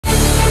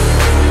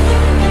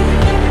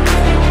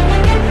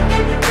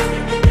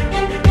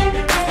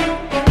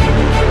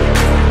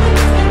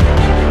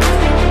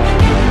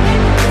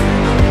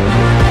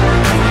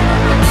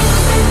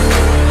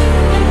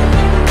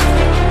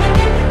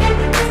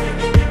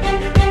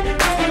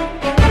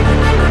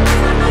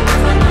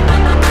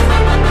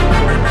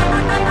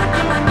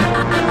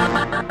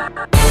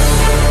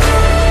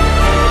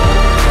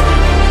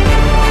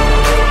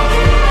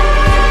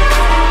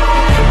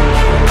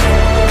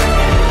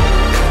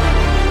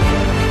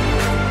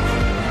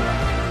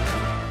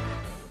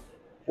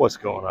What's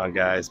going on,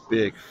 guys?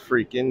 Big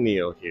freaking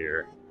Neil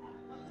here.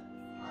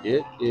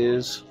 It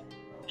is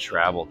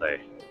travel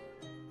day.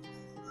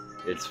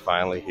 It's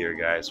finally here,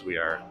 guys. We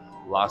are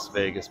Las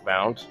Vegas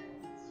bound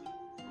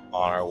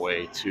on our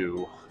way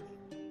to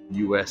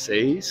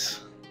USA's.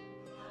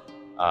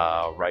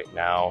 Right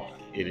now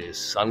it is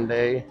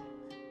Sunday,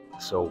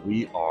 so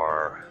we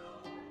are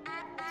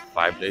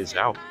 5 days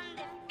out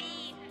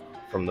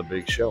from the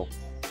big show.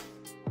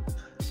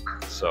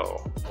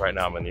 So right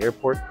now I'm in the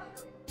airport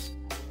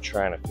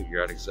trying to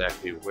figure out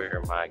exactly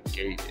where my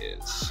gate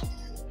is.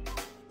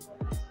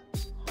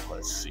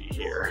 Let's see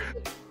here.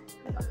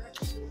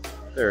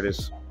 There it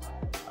is.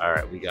 All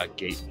right, we got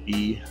gate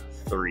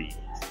B3.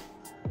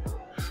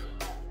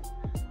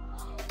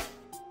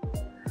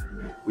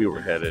 We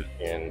were headed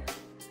in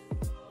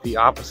the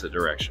opposite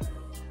direction.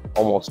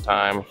 Almost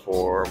time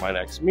for my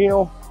next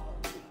meal.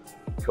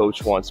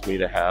 Coach wants me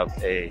to have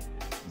a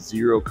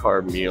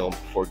 0-carb meal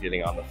before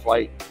getting on the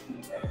flight,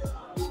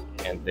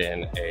 and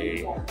then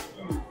a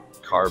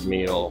carb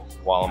meal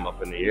while I'm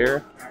up in the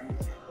air.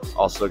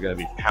 Also going to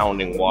be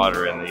pounding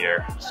water in the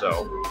air,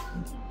 so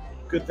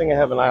good thing I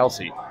have an aisle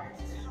seat.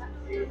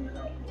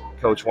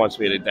 Coach wants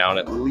me to down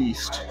at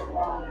least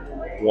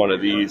one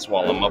of these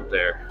while I'm up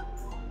there,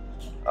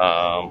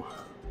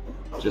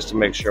 just to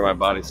make sure my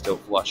body's still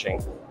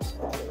flushing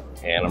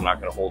and I'm not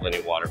going to hold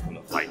any water from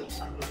the flight.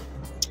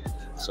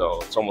 So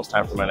it's almost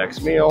time for my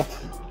next meal.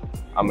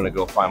 I'm going to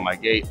go find my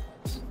gate,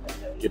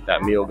 get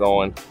that meal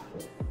going,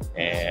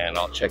 and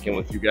I'll check in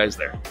with you guys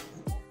there.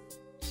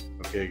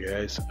 Okay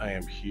guys, I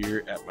am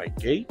here at my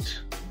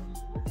gate.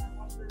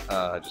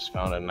 Just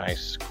found a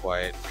nice,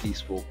 quiet,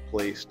 peaceful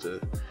place to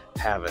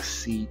have a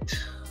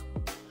seat.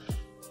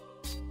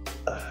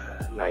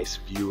 Nice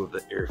view of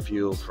the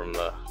airfield from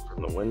the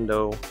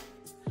window.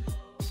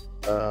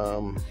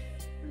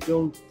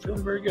 Feeling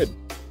very good.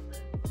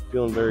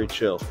 Feeling very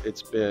chill.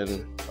 It's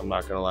been, I'm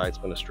not gonna lie, it's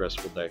been a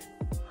stressful day.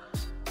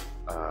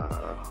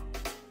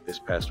 This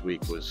past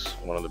week was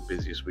one of the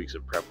busiest weeks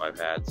of prep I've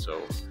had,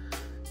 so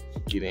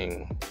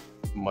getting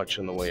much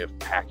in the way of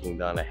packing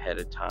done ahead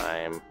of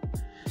time,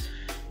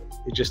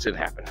 it just didn't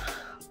happen.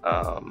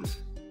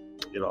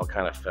 It all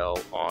kind of fell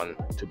on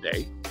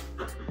today.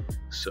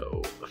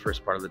 So the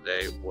first part of the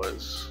day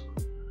was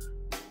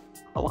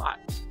a lot.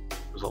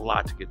 It was a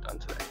lot to get done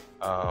today.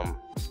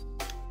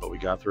 But we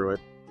got through it.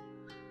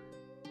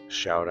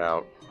 Shout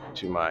out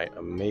to my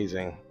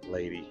amazing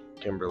lady,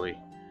 Kimberly,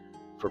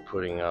 for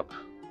putting up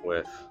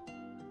with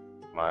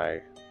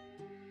my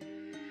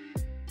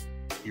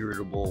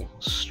irritable,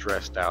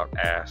 stressed out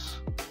ass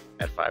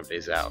at 5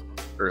 days out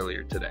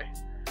earlier today.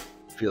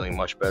 Feeling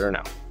much better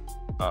now.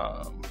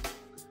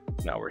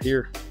 Now we're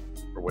here,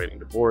 we're waiting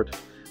to board.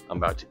 I'm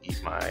about to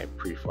eat my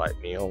pre-flight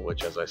meal,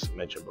 which, as I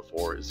mentioned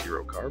before, is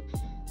 0 carb.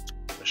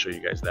 I'll show you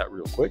guys that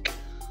real quick.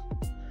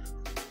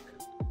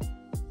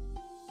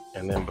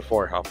 And then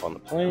before I hop on the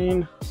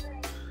plane,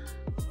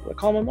 I'm gonna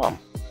call my mom.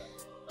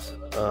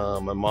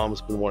 My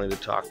mom's been wanting to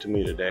talk to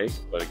me today,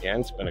 but again,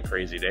 it's been a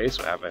crazy day,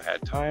 so I haven't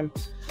had time.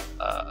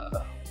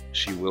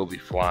 She will be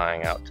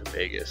flying out to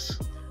Vegas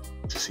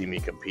to see me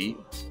compete,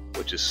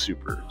 which is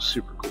super,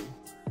 super cool.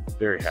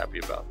 Very happy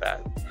about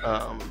that.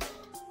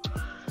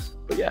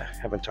 But yeah,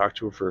 haven't talked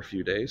to her for a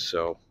few days,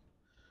 so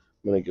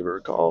I'm gonna give her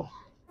a call,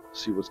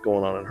 see what's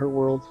going on in her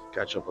world,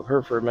 catch up with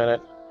her for a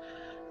minute,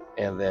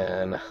 and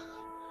then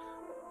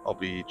I'll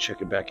be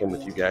checking back in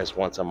with you guys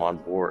once I'm on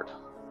board,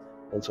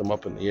 once I'm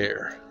up in the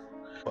air.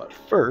 But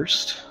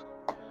first,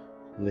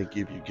 I'm gonna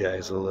give you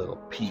guys a little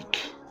peek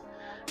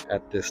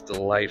at this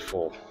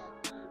delightful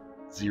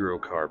 0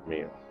 carb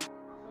meal.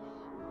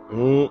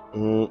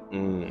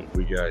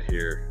 We got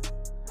here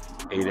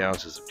 8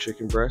 ounces of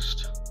chicken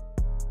breast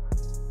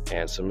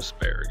and some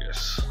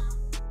asparagus.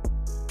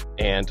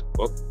 And,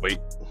 oh wait,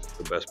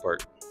 the best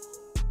part.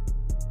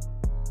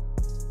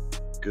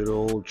 Good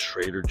old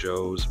Trader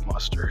Joe's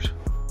mustard.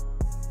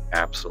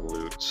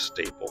 Absolute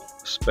staple,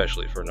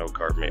 especially for no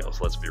carb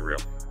meals, let's be real.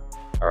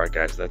 All right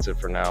guys, that's it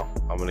for now.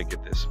 I'm gonna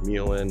get this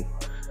meal in,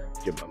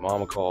 give my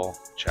mom a call,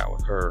 chat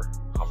with her,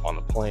 hop on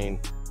the plane,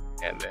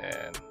 and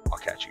then I'll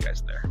catch you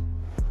guys there.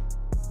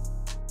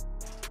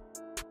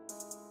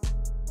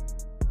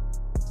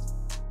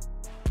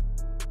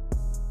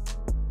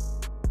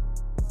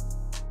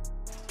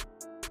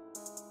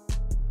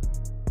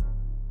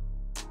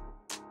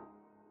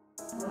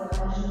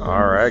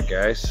 All right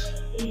guys,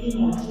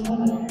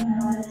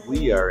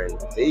 we are in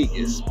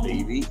Vegas,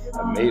 baby.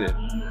 I made it.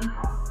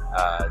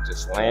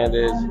 Just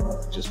landed,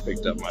 just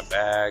picked up my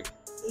bag.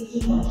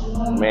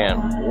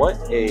 Man, what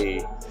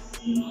a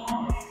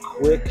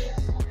quick,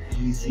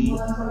 easy,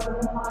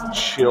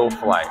 chill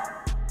flight.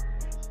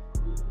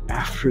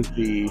 After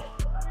the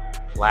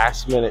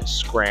last minute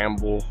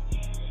scramble,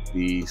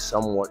 the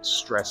somewhat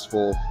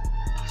stressful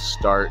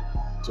start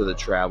to the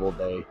travel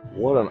day,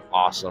 what an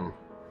awesome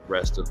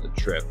rest of the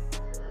trip.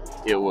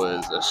 It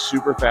was a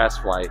super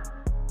fast flight.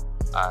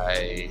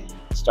 I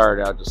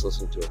started out just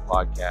listening to a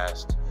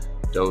podcast,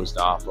 dozed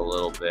off a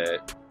little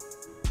bit,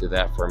 did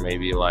that for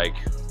maybe like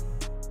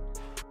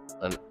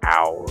an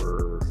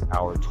hour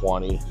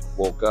 20.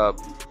 Woke up,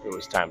 it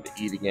was time to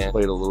eat again.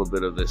 Played a little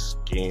bit of this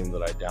game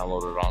that I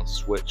downloaded on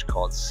Switch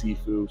called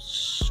Sifu.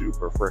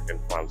 Super freaking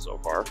fun so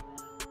far.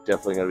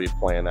 Definitely gonna be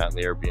playing that in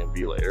the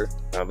Airbnb later.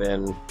 And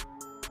then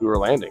we were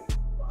landing.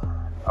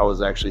 I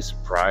was actually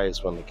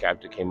surprised when the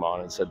captain came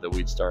on and said that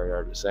we'd started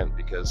our descent,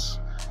 because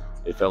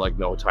it felt like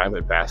no time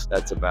had passed.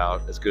 That's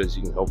about as good as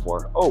you can hope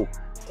for. Oh,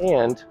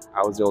 and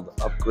I was able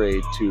to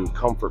upgrade to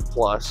Comfort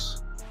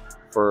Plus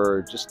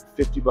for just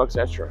 50 bucks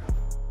extra,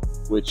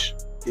 which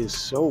is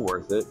so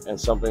worth it, and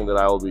something that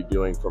I will be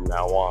doing from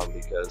now on,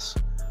 because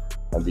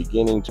I'm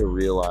beginning to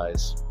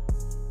realize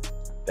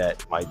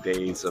that my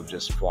days of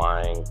just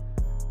flying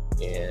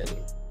in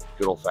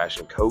good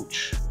old-fashioned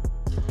coach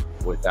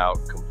without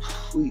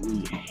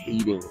completely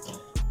hating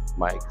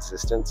my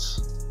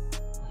existence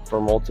for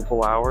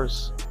multiple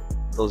hours,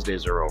 those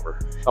days are over.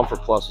 Comfort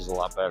Plus was a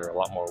lot better, a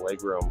lot more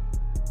leg room,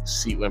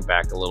 seat went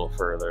back a little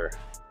further,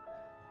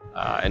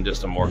 and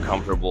just a more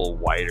comfortable,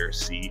 wider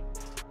seat,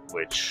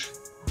 which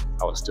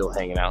I was still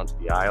hanging out into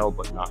the aisle,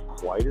 but not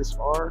quite as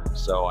far,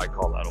 so I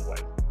call that a win.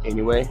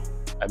 Anyway,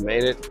 I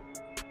made it.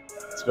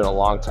 It's been a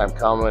long time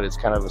coming. It's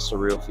kind of a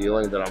surreal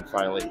feeling that I'm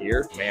finally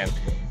here. Man,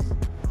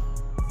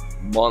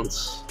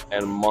 months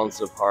and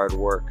months of hard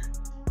work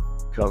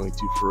coming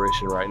to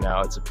fruition right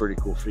now. It's a pretty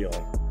cool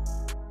feeling.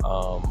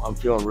 I'm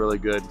feeling really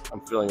good.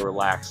 I'm feeling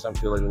relaxed. I'm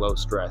feeling low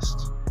stress.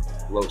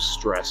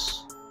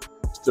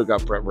 Still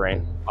got prep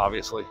brain,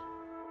 obviously.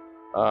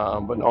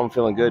 But no, I'm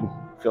feeling good,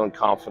 feeling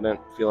confident,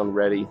 feeling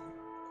ready.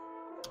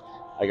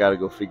 I gotta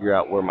go figure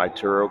out where my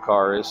Turo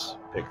car is,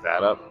 pick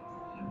that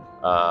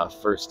up.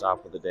 First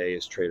stop of the day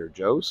is Trader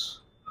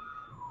Joe's.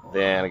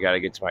 Then I gotta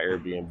get to my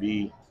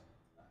Airbnb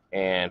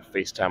and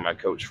FaceTime my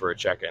coach for a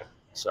check-in.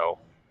 So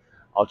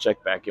I'll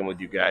check back in with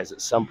you guys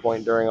at some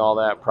point during all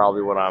that,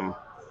 probably when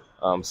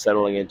I'm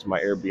settling into my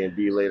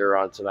Airbnb later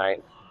on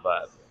tonight.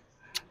 But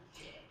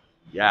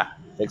yeah,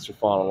 thanks for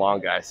following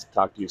along, guys.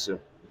 Talk to you soon.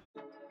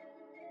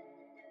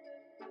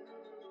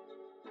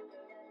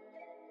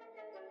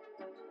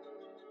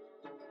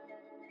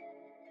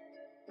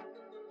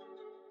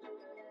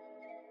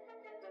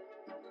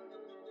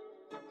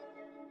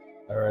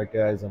 All right,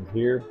 guys, I'm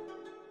here.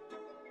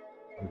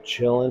 I'm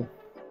chilling.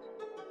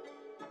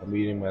 I'm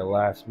eating my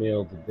last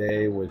meal of the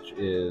day, which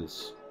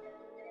is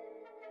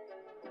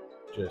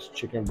just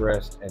chicken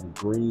breast and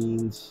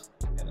greens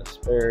and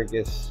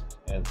asparagus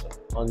and some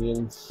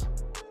onions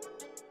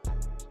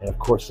and of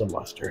course some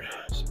mustard.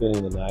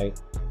 Spending the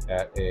night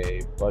at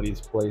a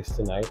buddy's place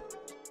tonight,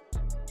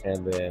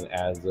 and then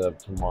as of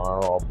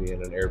tomorrow I'll be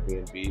in an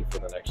Airbnb for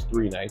the next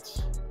 3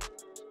 nights.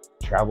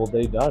 Travel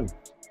day done.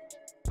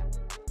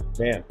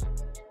 Man,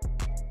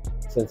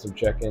 sent some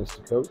check-ins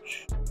to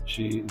coach.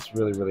 She's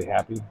really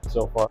happy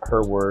so far.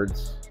 Her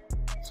words,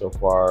 so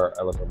far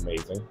I look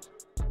amazing,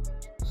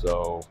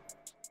 so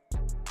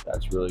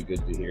that's really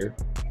good to hear.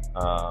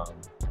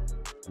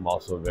 I'm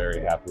also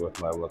very happy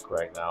with my look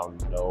right now.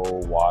 No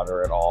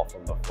water at all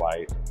from the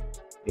flight.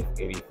 If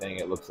anything,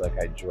 it looks like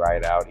I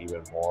dried out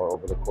even more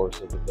over the course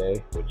of the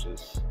day, which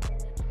is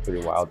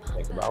pretty wild to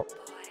think about.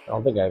 I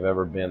don't think I've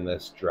ever been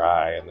this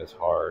dry and this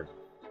hard,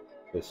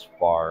 this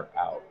far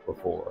out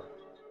before.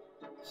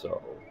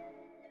 So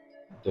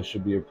this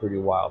should be a pretty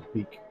wild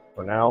peak.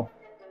 For now,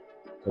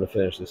 I'm gonna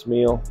finish this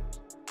meal,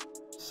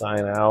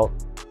 sign out,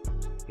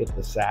 hit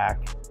the sack,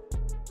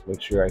 make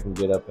sure I can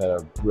get up at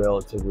a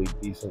relatively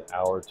decent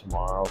hour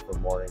tomorrow for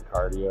morning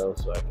cardio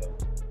so I can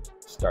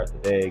start the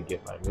day,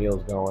 get my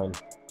meals going.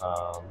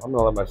 I'm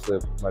gonna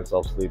let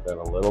myself sleep in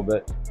a little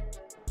bit,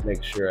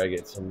 make sure I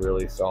get some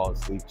really solid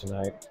sleep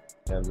tonight,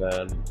 and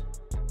then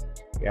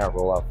yeah,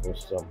 roll out for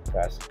some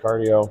fasted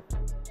cardio,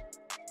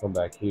 come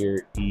back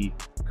here, eat,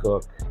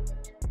 cook.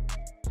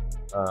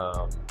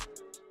 I'll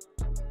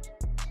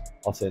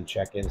send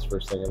check-ins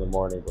first thing in the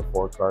morning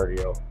before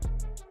cardio,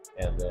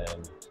 and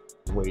then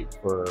wait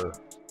for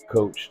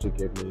coach to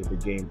give me the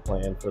game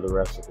plan for the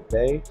rest of the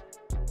day.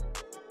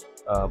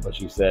 But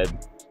she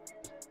said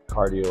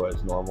cardio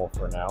as normal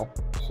for now,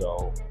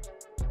 so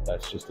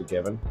that's just a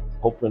given.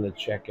 Hoping to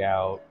check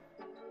out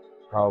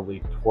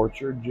probably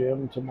Torture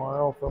Gym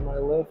tomorrow for my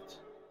lift,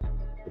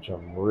 which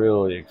I'm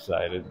really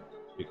excited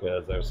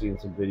because I've seen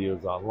some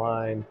videos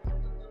online.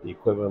 The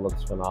equipment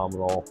looks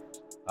phenomenal.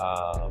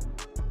 I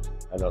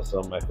know some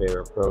of my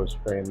favorite pros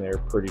train there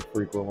pretty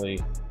frequently,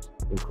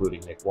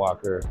 including Nick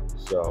Walker,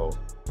 so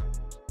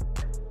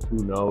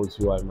who knows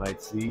who I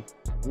might see.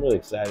 I'm really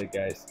excited,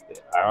 guys.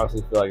 I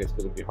honestly feel like it's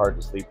going to be hard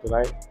to sleep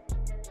tonight.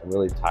 I'm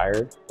really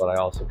tired, but I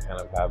also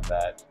kind of have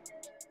that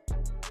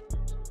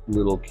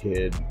little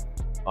kid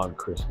on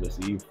Christmas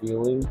Eve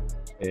feeling,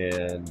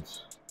 and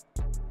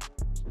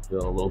I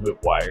feel a little bit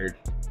wired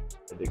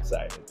and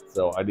excited.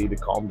 So I need to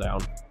calm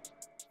down,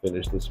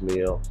 finish this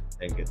meal,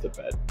 and get to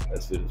bed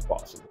as soon as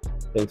possible.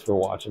 Thanks for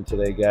watching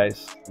today,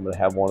 guys. I'm gonna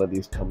have one of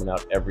these coming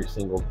out every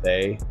single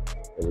day.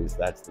 At least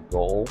that's the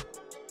goal.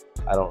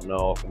 I don't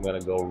know if I'm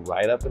gonna go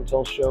right up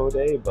until show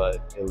day, but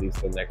at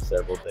least the next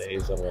several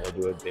days I'm gonna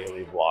do a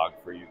daily vlog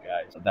for you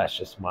guys. That's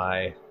just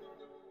my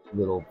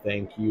little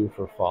thank you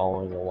for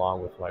following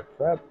along with my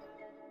prep.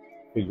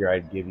 Figure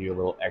I'd give you a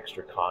little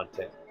extra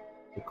content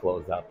to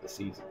close out the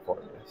season for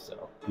you.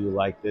 So if you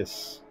like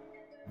this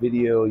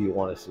video, you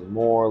want to see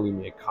more, leave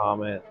me a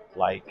comment,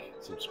 like,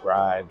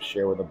 subscribe,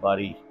 share with a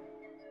buddy,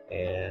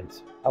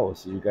 and I will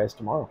see you guys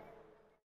tomorrow.